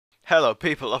Hello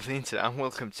people of the internet and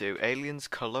welcome to Aliens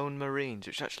Cologne Marines,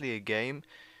 which is actually a game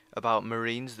about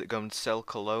marines that go and sell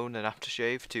cologne and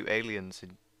aftershave to aliens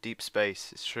in deep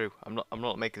space. It's true. I'm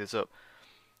not making this up.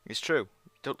 It's true.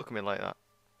 Don't look at me like that.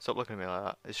 Stop looking at me like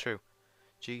that. It's true.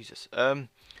 Jesus.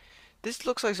 This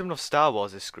looks like something off Star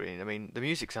Wars, this screen. I mean, the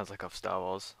music sounds like off Star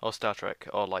Wars or Star Trek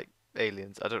or like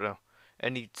Aliens. I don't know.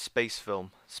 Any space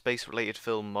film, space related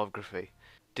filmography.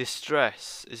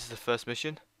 Distress. Is this the first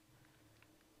mission?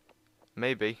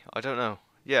 Maybe. I don't know.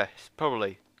 Yes,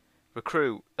 probably.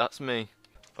 Recruit. That's me.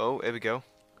 Oh, here we go.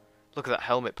 Look at that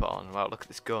helmet put on. Wow, look at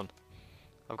this gun.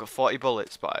 I've got 40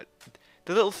 bullets, but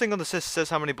the little thing on the system says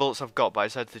how many bullets I've got, but I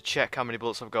decided to check how many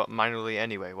bullets I've got manually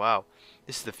anyway. Wow.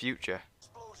 This is the future.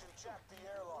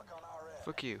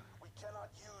 Fuck you.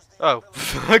 Oh,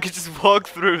 I could just walk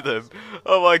through them.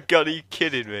 Oh my god, are you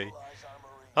kidding me?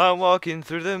 I'm walking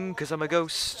through them because I'm a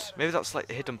ghost. Maybe that's like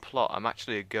a hidden plot. I'm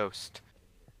actually a ghost.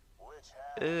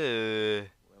 Well, he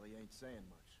ain't saying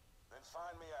much. Then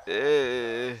find me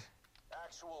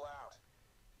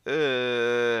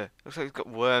Looks like he's got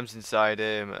worms inside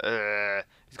him.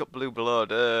 He's got blue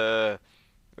blood. Ooh,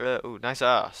 nice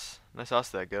ass. Nice ass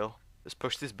there, girl. Let's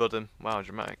push this button. Wow,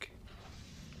 dramatic.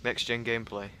 Next gen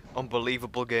gameplay.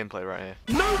 Unbelievable gameplay right here.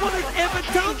 No one has ever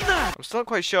done that! I'm still not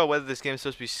quite sure whether this game is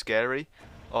supposed to be scary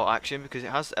or action because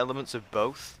it has elements of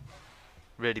both.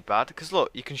 Really bad. Because look,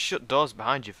 you can shut doors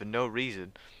behind you for no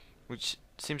reason. Which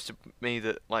seems to me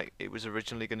that like it was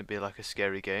originally going to be like a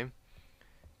scary game.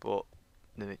 But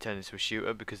then it turned into a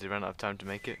shooter because they ran out of time to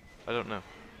make it. I don't know.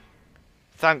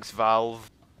 Thanks,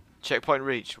 Valve. Checkpoint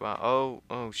reach. Wow.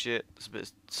 Oh shit. There's a bit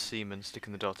of semen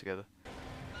sticking the door together.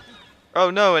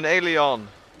 Oh no, an alien.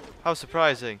 How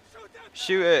surprising.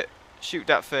 Shoot it. Shoot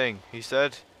that thing, he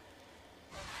said.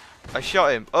 I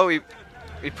shot him. Oh,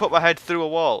 he put my head through a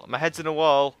wall. My head's in a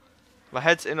wall. My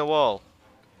head's in a wall.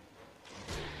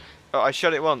 Oh, I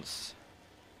shot it once.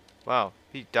 Wow,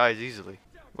 he dies easily.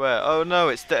 Where? Oh no,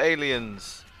 it's the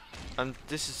aliens. And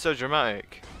this is so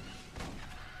dramatic.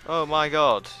 Oh my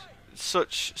god.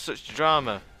 Such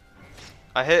drama.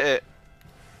 I hit it.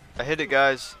 I hit it,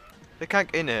 guys. They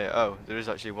can't get in here. Oh, there is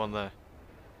actually one there.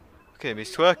 Look at him,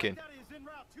 he's twerking.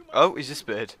 Oh, he's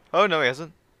disappeared. Oh no, he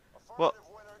hasn't. What?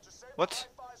 What?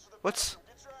 What?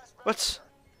 What?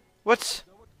 What?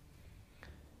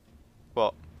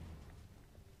 What?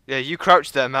 Yeah, you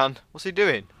crouched there, man. What's he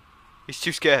doing? He's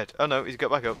too scared. Oh no, he's got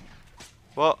back up.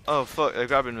 What? Oh fuck, they're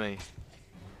grabbing me.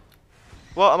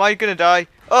 What? Am I gonna die?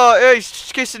 Oh, yeah,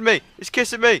 he's kissing me. He's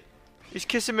kissing me. He's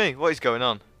kissing me. What is going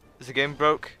on? Is the game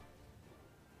broke?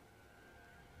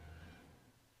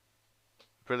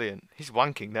 Brilliant. He's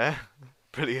wanking there.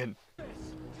 Brilliant.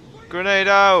 Grenade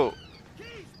out.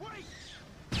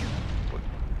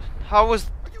 How was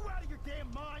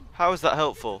that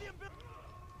helpful?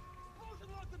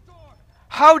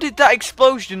 How did that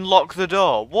explosion lock the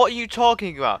door? What are you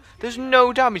talking about? There's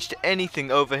no damage to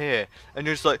anything over here. And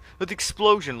you're just like, but the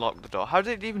explosion locked the door. How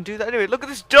did it even do that anyway? Look at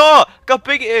this door! Look how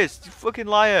big it is! You fucking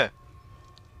liar.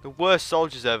 The worst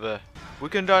soldiers ever. We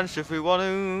can dance if we want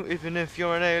to, even if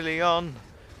you're an alien.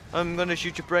 I'm gonna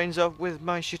shoot your brains off with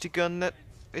my shitty gun that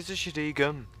is a shitty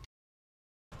gun.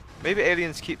 Maybe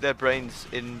aliens keep their brains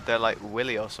in their like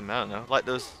willy or something, I don't know. Like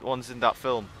those ones in that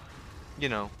film. You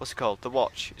know, what's it called? The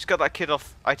Watch. It's got that kid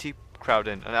off IT Crowd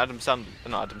in, and Adam Sandler,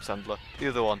 not Adam Sandler, the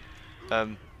other one.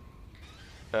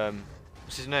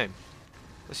 What's his name?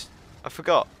 I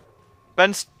forgot.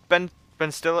 Ben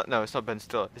Stiller? No, it's not Ben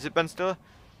Stiller. Is it Ben Stiller?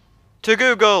 To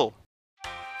Google!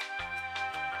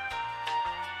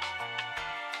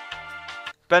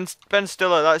 Ben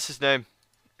Stiller, that's his name.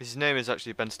 His name is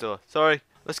actually Ben Stiller. Sorry.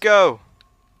 Let's go!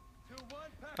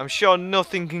 I'm sure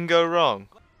nothing can go wrong.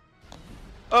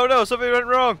 Oh no, something went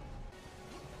wrong!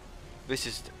 This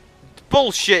is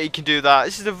bullshit, he can do that.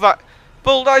 This is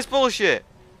that's bullshit!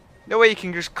 No way you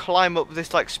can just climb up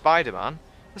this like Spider-Man.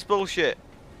 That's bullshit.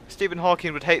 Stephen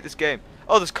Hawking would hate this game.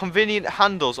 Oh, there's convenient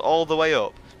handles all the way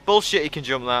up. Bullshit, he can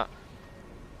jump that.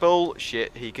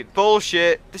 Bullshit, he can.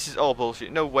 Bullshit! This is all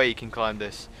bullshit. No way he can climb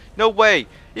this. No way!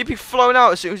 He'd be flown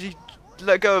out as soon as he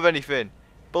let go of anything.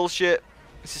 Bullshit.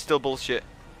 This is still bullshit.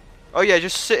 Oh yeah,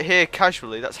 just sit here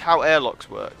casually. That's how airlocks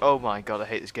work. Oh my god, I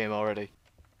hate this game already.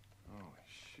 Holy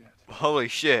shit. Holy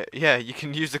shit. Yeah, you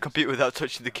can use the computer without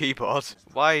touching the keyboard.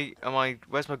 Why am I...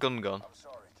 Where's my gun gone?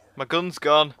 My gun's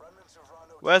gone.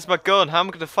 Where's my gun? How am I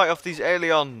going to fight off these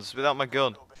aliens without my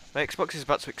gun? My Xbox is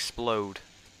about to explode.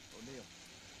 O'Neil,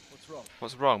 what's wrong?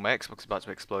 What's wrong? My Xbox is about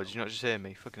to explode. Did you not just hear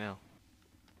me? Fucking hell.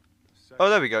 Oh,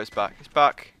 there we go. It's back. It's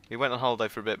back. He went on holiday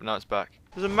for a bit, but now it's back.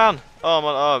 There's a man. Oh,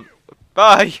 man. Oh.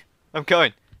 Bye. I'm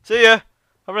going. See ya.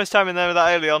 Have a nice time in there with that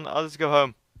alien. I'll just go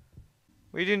home.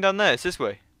 What are you doing down there? It's this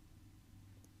way.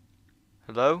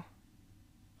 Hello?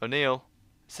 O'Neill?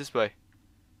 It's this way.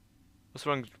 What's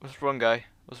wrong? What's wrong, guy?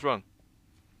 What's wrong?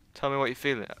 Tell me what you're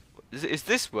feeling. Is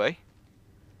this way?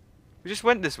 We just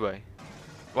went this way.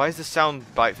 Why is the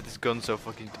sound bite for this gun so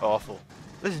fucking awful?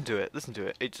 Listen to it. Listen to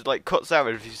it. It just like cuts out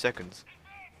every few seconds.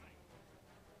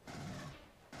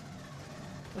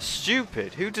 That's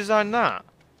stupid. Who designed that?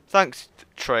 Thanks,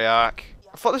 Treyarch.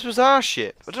 I thought this was our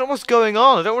ship. I don't know what's going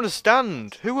on. I don't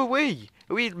understand. Who are we?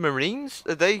 Are we Marines?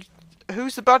 Are they...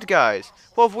 Who's the bad guys?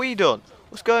 What have we done?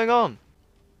 What's going on?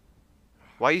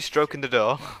 Why are you stroking the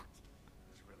door?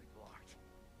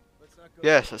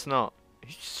 Yes, that's not.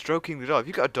 He's stroking the door. Have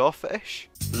you got a door fetish?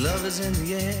 Love is in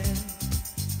the air.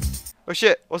 Oh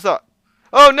shit, what's that?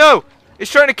 Oh no!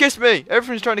 It's trying to kiss me!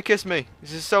 Everything's trying to kiss me.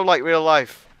 This is so like real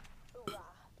life.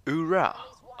 Oorah.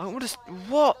 I want to...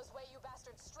 What?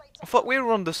 I thought we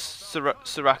were on the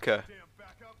Soraka.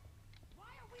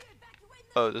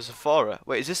 Oh, the Sephora.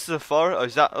 Wait, is this the Sephora? Or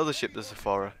is that other ship the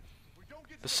Sephora?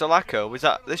 The Sulaco? Was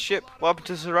that this ship? What happened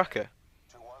to Soraka?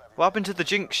 What happened to the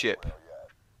Jinx ship?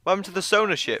 What happened to the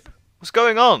Sona ship? What's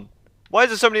going on? Why is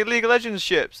there so many League of Legends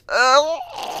ships?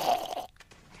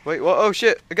 Wait, what? Oh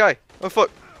shit, a guy. Oh fuck.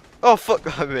 Oh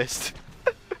fuck, I missed.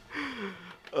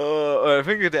 I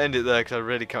think I'm going to end it there because I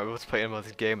really can't be able to play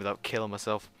another game without killing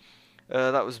myself.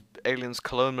 That was Aliens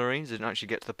Cologne Marines. Didn't actually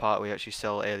get to the part where you actually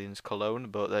sell Aliens Cologne,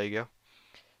 but there you go.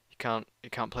 You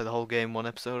can't play the whole game in one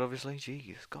episode, obviously.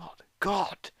 Jeez,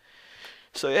 God.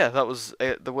 So yeah, that was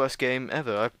the worst game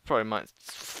ever. Probably my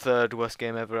third worst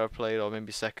game ever I've played, or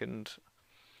maybe second.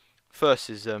 First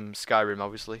is Skyrim,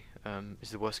 obviously.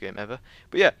 Is the worst game ever.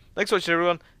 But yeah, thanks for watching,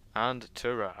 everyone, and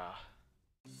ta-ra.